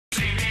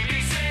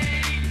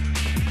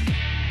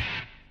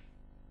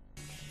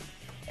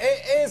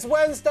It's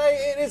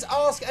Wednesday, it is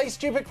Ask a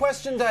Stupid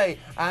Question Day,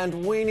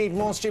 and we need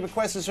more stupid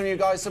questions from you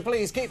guys, so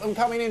please keep them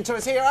coming in to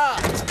us here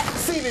at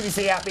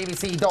CBBC at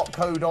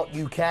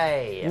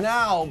bbc.co.uk.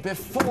 Now,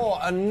 before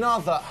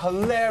another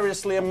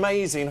hilariously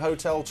amazing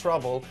hotel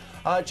trouble,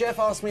 Jeff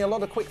asked me a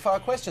lot of quick-fire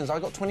questions. I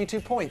got 22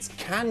 points.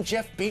 Can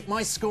Jeff beat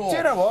my score? Do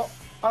you know what?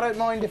 I don't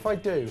mind if I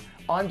do.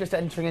 I'm just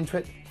entering into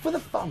it for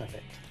the fun of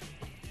it.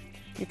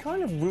 You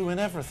kind of ruin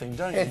everything,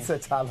 don't you? It's a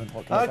talent.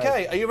 What can I say?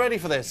 Okay, are you ready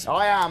for this?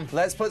 I am.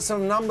 Let's put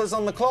some numbers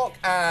on the clock,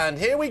 and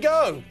here we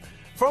go.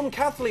 From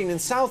Kathleen in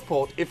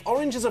Southport, if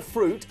orange is a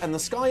fruit and the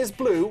sky is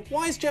blue,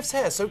 why is Jeff's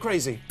hair so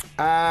crazy?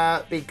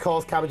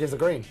 Because cabbages are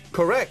green.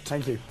 Correct.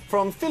 Thank you.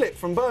 From Philip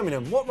from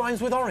Birmingham, what rhymes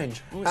with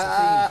orange?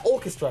 Oh,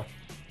 orchestra.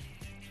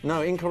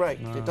 No,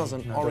 incorrect. No, it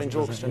doesn't. no, Orange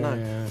orchestra, no.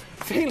 Yeah.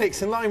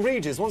 Felix in Lyme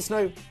Regis wants to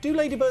know, do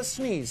ladybirds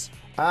sneeze?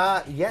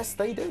 Yes,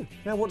 they do.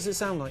 Now, what does it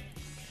sound like?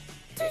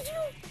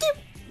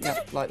 Yeah,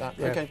 like that.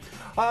 Yeah. Okay.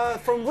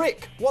 From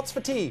Rick, what's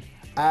for tea?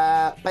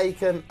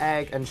 Bacon,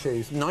 egg and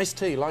shoes. Nice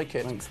tea, like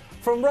it. Thanks.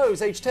 From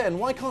Rose, age 10,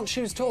 why can't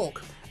shoes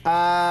talk?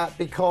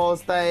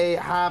 Because they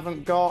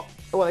haven't got...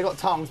 Well, they got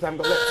tongues, but they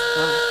haven't got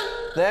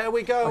lips. There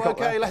we go.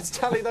 Okay, let's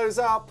tally those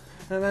up.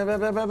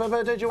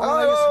 Did you want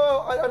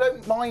I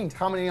don't mind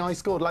how many I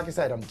scored. Like I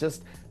said, I'm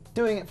just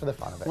doing it for the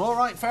fun of it. All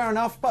right, fair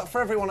enough. But for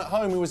everyone at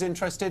home who was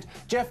interested,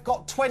 Jeff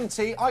got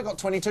 20, I got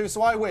 22,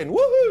 so I win.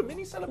 Woohoo!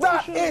 Mini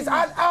celebration. That is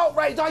an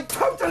outrage. I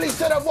totally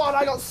should have won.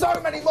 I got so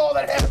many more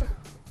than him.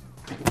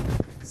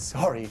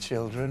 Sorry,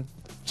 children.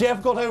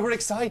 Jeff got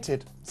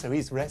overexcited, so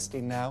he's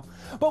resting now.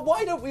 But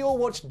why don't we all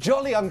watch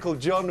Jolly Uncle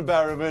John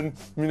Barrowman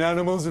in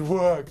Animals at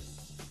Work?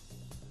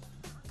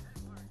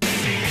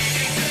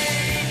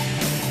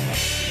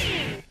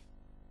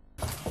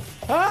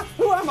 Huh?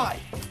 Who am I?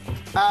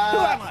 Who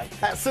am I?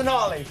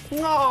 Sonali.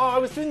 No, I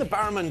was doing the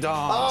Barrowman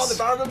dance. Oh, the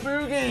Barrowman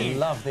boogie.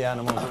 Love the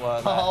Animals at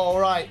Work. All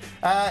right.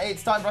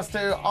 It's time for us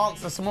to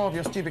answer some more of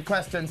your stupid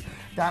questions.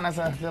 Dan has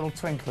a little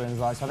twinkle in his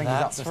eyes, so I think he's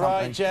up to something.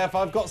 That's right, Jeff.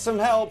 I've got some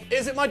help.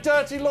 Is it my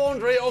dirty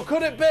laundry, or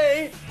could it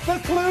be the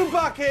clue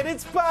bucket?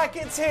 It's back,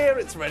 it's here,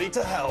 it's ready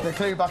to help. The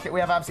clue bucket,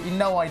 we have absolutely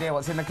no idea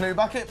what's in the clue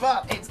bucket,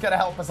 but it's going to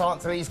help us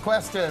answer these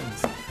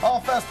questions.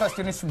 Our first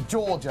question is from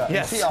Georgia.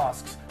 Yes. And she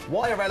asks,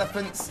 why are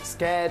elephants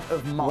scared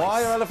of mice?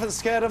 Why are elephants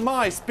scared of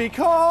mice?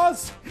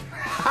 Because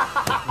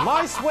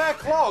mice wear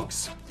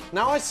clogs.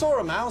 Now, I saw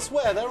a mouse,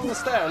 where? There on the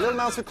stair, a little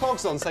mouse with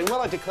clogs on, saying, well,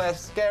 I declare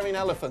scaring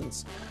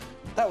elephants.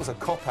 That was a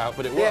cop-out,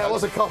 but it worked. Yeah, it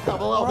was a cop-out.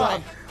 Well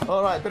done. Right.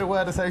 All right, bit of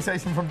word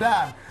association from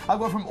Dan. I've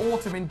got from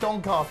Autumn in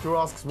Doncaster, who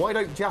asks, why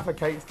don't Jaffa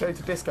cakes go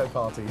to disco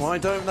parties? Why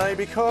don't they?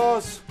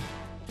 Because...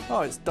 Oh,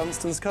 it's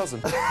Dunstan's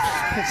cousin.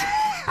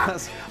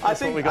 That's I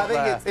think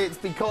there. it's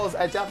because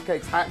Jaffa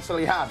cakes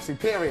actually have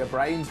superior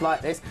brains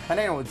like this, and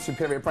anyone with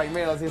superior brain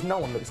realises no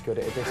one looks good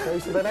at a disco,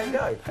 so they don't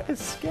go.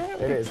 It's scary.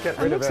 It is. Get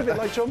rid of it. Looks a bit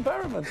like John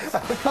Barrowman.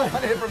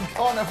 One here from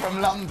Connor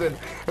from London,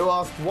 who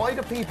asked, why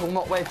do people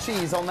not wear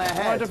cheese on their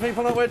head? Why do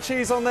people not wear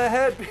cheese on their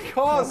head?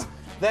 Because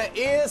their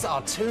ears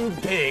are too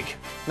big.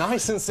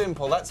 Nice and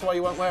simple. That's why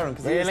you won't wear them,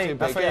 because the ears are too big.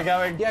 That's where you're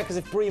going? Yeah, because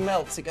if brie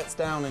melts, it gets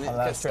down and it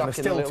gets stuck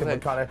in a little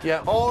bit. Kind of.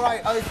 Yeah. All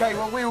right, OK,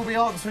 well, we will be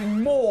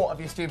answering more of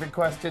your stupid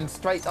questions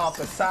straight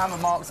after Sam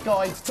and Mark's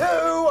guide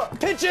to...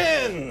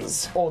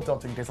 Pigeons! Or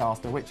dodging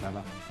disaster,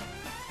 whichever.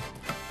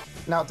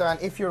 Now, Dan,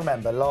 if you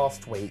remember,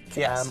 last week,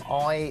 yes.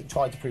 I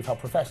tried to prove how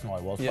professional I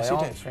was by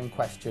answering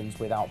questions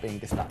without being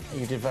distracted.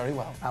 You did very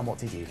well. And what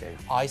did you do?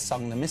 I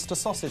sung the Mr.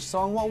 Sausage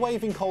song while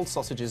waving cold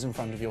sausages in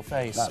front of your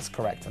face. That's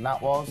correct, and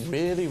that was...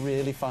 Really,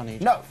 really funny.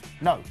 No,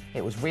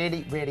 it was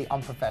really, really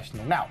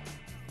unprofessional. Now,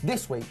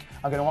 this week,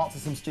 I'm going to answer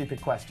some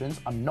stupid questions.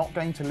 I'm not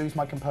going to lose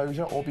my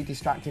composure or be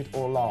distracted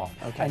or laugh.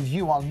 Okay. And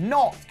you are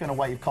not going to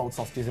wave cold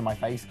sausages in my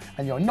face,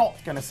 and you're not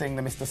going to sing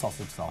the Mr.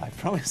 Sausage song. I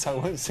promise I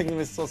won't sing the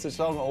Mr. Sausage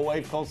song or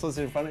wave cold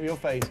sausage in front of your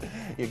face.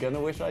 You're going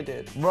to wish I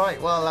did.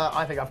 Right, well,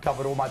 I think I've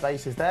covered all my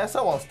bases there,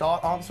 so I'll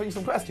start answering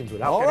some questions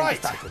without getting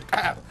distracted.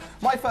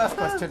 My first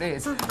question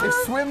is, if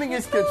swimming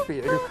is good for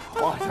you...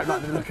 Oh, I don't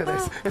like the look at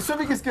this. If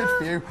swimming is good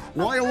for you,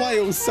 why are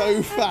whales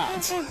so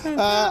fat?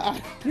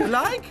 You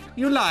like?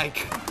 You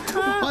like.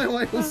 Why are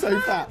whales so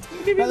fat?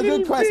 Now, the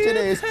good question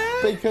is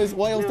because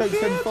whales don't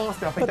swim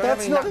fast enough. They don't have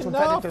any natural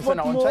predators, so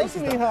no one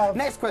chases them.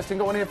 Next question,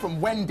 got one here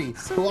from Wendy,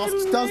 who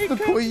asks, does the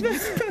Queen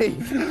speak?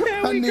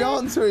 And the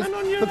answer is,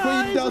 the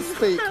Queen does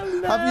speak.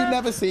 Have you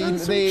never seen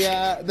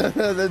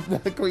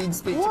the Queen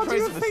speak to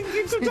Christmas?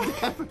 She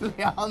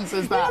definitely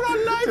answers that. You're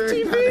on live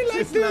TV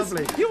like this.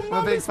 Lovely. Your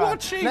mum is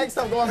watching. Next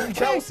up, go on from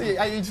Chelsea,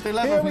 aged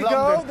 11 from London.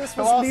 London. This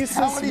who was asks, Lisa's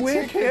how many week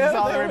chickens here.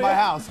 are there in my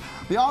house?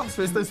 The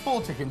answer is there's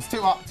 4 chickens,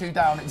 2 up, 2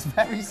 down. It's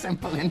very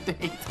simple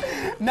indeed.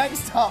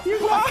 Next up, I'm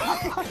really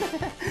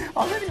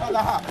on the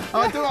hat.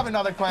 I do have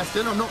another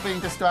question. I'm not being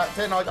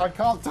distracted. I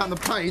can't turn the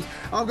page.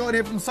 I've got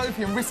here from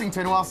Sophie in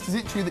Rissington, who asks, is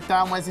it true that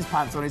Dan wears his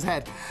pants on his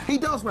head? He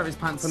does wear his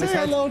pants on his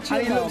head, and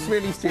he looks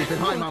really stupid.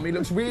 Hi, Mum. He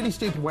looks really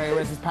stupid where he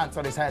wears his pants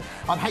on his head.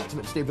 I'd hate to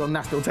look stupid on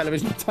national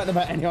television. I don't know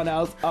about anyone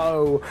else.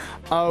 Oh,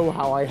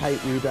 how I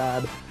hate you,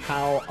 Dad.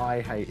 How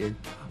I hate you.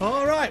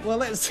 All right, well,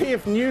 let's see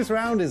if News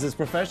Round is as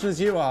professional as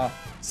you are.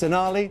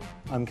 Sonali,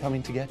 I'm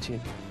coming to get you.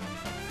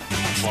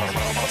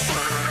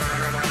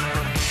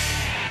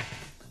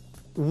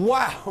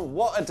 Wow,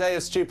 what a day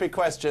of stupid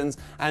questions.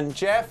 And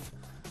Jeff,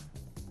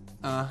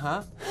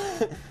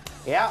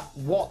 Yeah,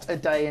 what a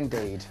day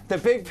indeed. The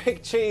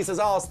Big Cheese has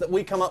asked that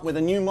we come up with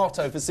a new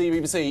motto for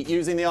CBBC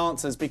using the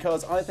answers,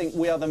 because I think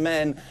we are the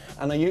men,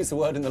 and I use the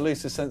word in the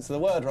loosest sense of the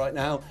word right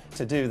now,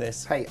 to do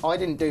this. Hey, I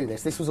didn't do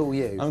this. This was all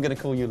you. I'm going to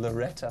call you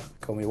Loretta.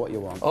 Call me what you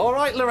want. All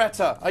right,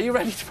 Loretta, are you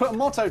ready to put a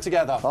motto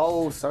together?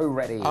 Oh, so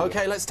ready.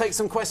 OK, let's take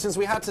some questions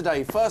we had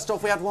today. First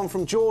off, we had one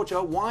from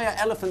Georgia. Why are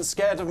elephants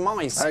scared of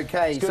mice?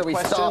 OK, so we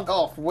start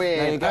off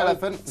with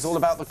elephants. It's all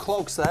about the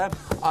clogs there.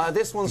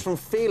 This one's from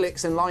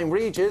Felix in Lyme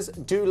Regis.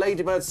 Do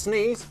ladybirds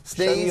sneeze?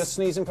 Sneeze. Show me your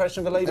sneeze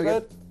impression of a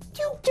ladybird.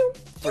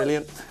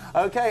 Brilliant.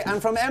 OK,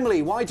 and from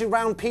Emily, why do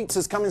round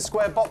pizzas come in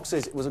square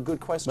boxes? It was a good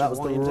question. That was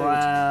the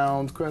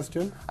round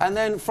question. And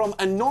then from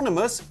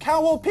Anonymous,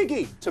 cow or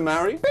piggy to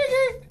marry?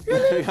 Piggy! You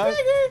little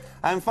piggy!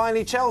 And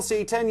finally,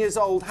 Chelsea, 10 years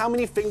old, how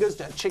many fingers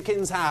do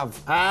chickens have?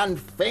 And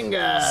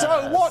fingers!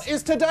 So what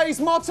is today's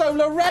motto,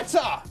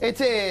 Loretta?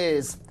 It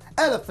is...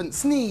 elephant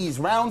sneeze,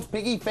 round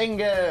piggy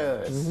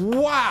fingers.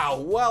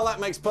 Wow! Well, that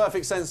makes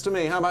perfect sense to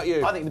me. How about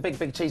you? I think the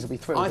Big Cheese will be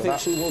thrilled I with think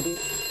that. she will be...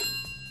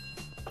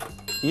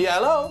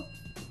 Yellow?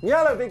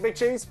 Yellow, Big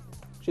Cheese.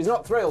 She's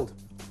not thrilled.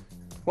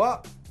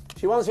 What?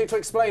 She wants you to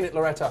explain it,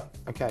 Loretta.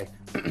 OK.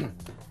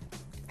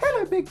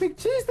 Hello, Big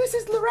Cheese. This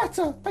is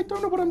Loretta. I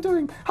don't know what I'm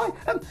doing. Hi.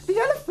 The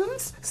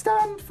elephants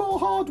stand for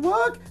hard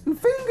work, and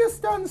fingers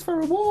stands for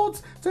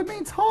rewards. So it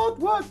means hard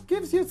work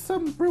gives you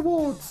some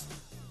rewards.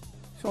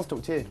 She wants to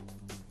talk to you.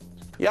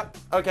 Yep.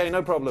 OK,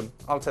 no problem.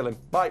 I'll tell him.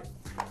 Bye.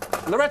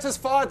 Loretta's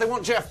fired. They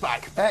want Jeff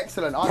back.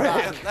 Excellent. I'm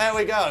Brilliant. back. There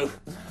we go.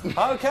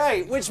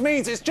 OK, which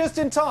means it's just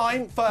in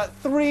time for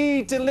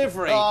 3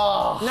 delivery.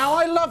 Oh. Now,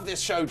 I love this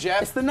show,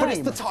 Jeff. It's the name. But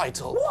it's the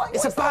title. What?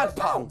 It's What's a bad that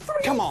about? pun.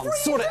 Three Come on,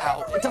 sort it out.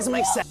 delivery. It doesn't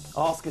make sense.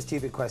 Ask a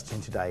stupid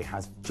question today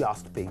has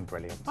just been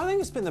brilliant. I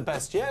think it's been the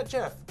best yet,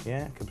 Jeff.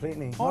 Yeah,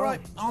 completely. All right,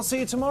 I'll see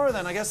you tomorrow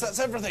then. I guess that's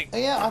everything.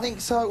 Yeah, I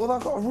think so. Well,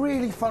 I've got a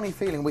really funny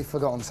feeling we've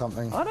forgotten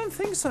something. I don't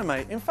think so,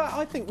 mate. In fact,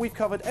 I think we've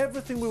covered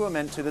everything we were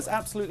meant to. There's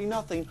absolutely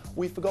nothing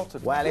we've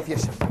forgotten. Well, if you...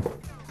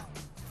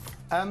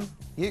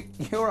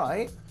 you all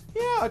right?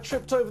 Yeah, I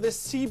tripped over this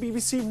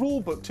CBBC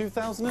rulebook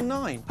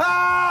 2009.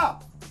 Ah!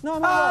 No,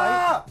 I'm all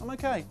right. I'm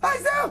OK. Hey,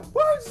 Sam!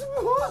 What?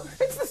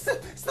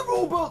 It's the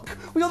rule book.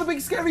 We got the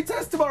big scary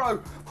test tomorrow.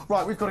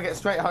 Right, we've got to get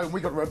straight home.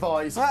 We've got to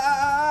revise.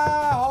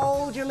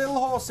 Hold your little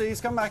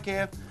horsies. Come back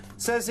here.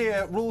 Says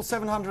here, rule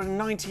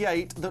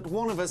 798, that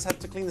one of us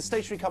had to clean the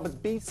stationery cupboard's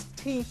beast's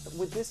teeth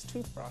with this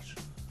toothbrush.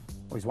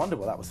 Always wondered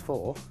what that was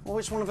for. Well,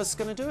 which one of us is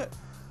going to do it?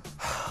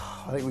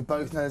 I think we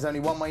both know there's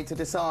only one way to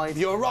decide.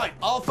 You're right.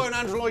 I'll phone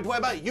Andrew Lloyd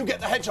Webber. You get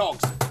the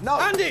hedgehogs. No.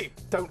 Andy!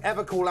 Don't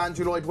ever call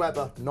Andrew Lloyd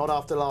Webber. Not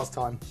after last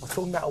time. I was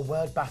talking about a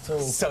word battle.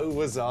 So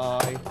was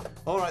I.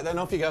 All right, then,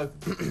 off you go.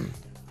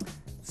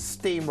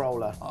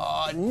 Steamroller.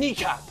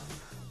 Kneecap.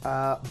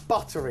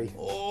 Buttery.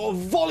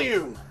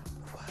 Volume.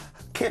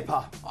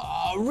 Kipper.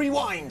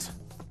 Rewind.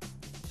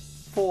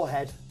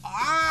 Forehead.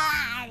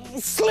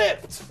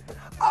 Slipped.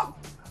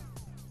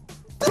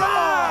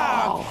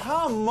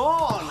 Come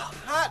on.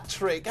 Hat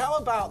trick. How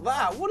about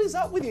that? What is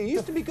up with you? You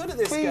used to be good at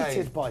this game.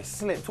 Defeated by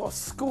slipped. What a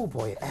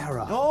schoolboy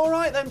error. All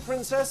right, then,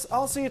 Princess.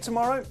 I'll see you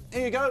tomorrow.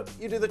 Here you go.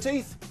 You do the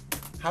teeth.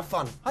 Have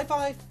fun. High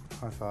five.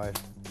 High five.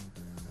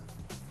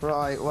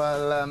 Right,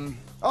 well,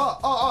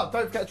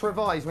 don't forget to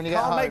revise when you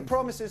get home. Can't make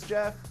promises,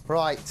 Jeff.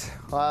 Right,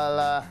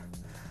 well,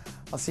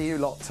 I'll see you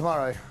lot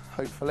tomorrow,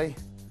 hopefully.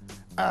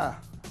 Hey,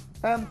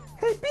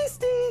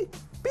 Beastie!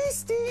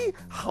 Beastie!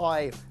 Hi.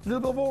 A little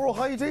bit of oral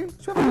hygiene.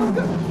 Should we have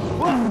a little go?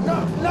 What?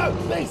 No,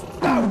 please,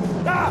 no!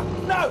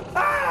 No!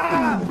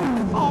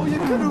 Oh, you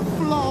could have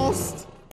flossed.